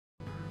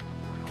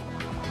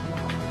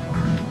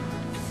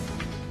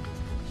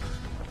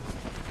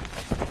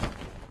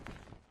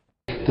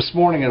This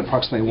morning at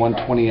approximately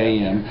 1:20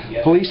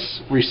 a.m.,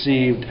 police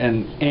received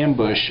an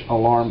ambush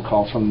alarm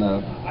call from the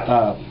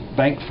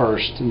Bank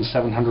First in the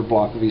 700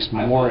 block of East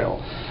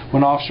Memorial.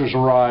 When officers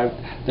arrived,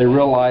 they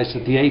realized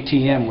that the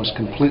ATM was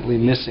completely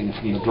missing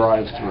from the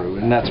drive-thru,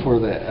 and that's where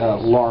the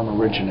alarm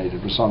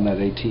originated, was on that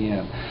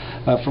ATM.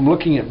 From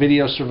looking at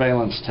video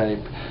surveillance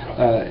tape,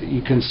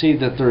 you can see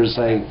that there's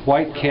a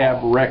white cab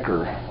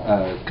wrecker,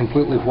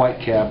 completely white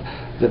cab,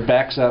 that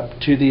backs up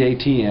to the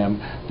ATM.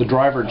 The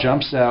driver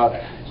jumps out.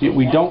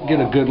 We don't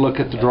get a good look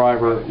at the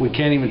driver. We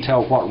can't even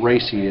tell what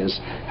race he is.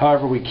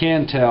 However, we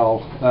can tell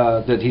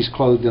that he's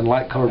clothed in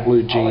light-colored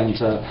blue jeans,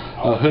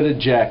 a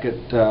hooded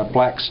jacket,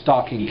 black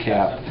stocking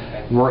cap,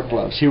 and work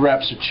gloves. He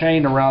wraps a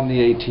chain around the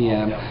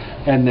ATM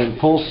and then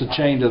pulls the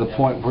chain to the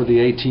point where the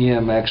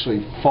ATM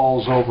actually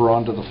falls over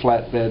onto the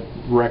flatbed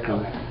wrecker,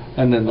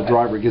 and then the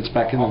driver gets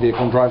back in the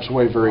vehicle and drives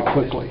away very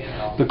quickly.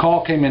 The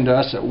call came into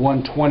us at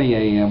 1:20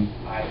 a.m.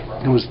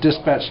 It was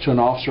dispatched to an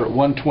officer at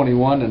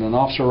 1:21, and an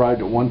officer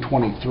arrived at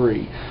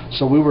 1:23.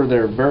 So we were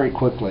there very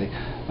quickly.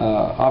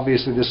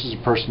 Obviously, this is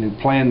a person who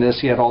planned this.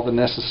 He had all the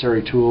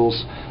necessary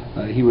tools.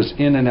 He was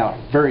in and out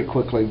very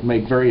quickly,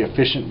 made very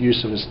efficient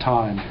use of his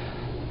time.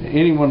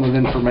 Anyone with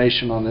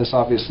information on this,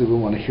 obviously we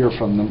want to hear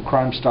from them.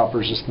 Crime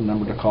Stoppers is the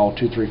number to call,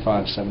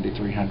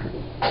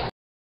 235-7300.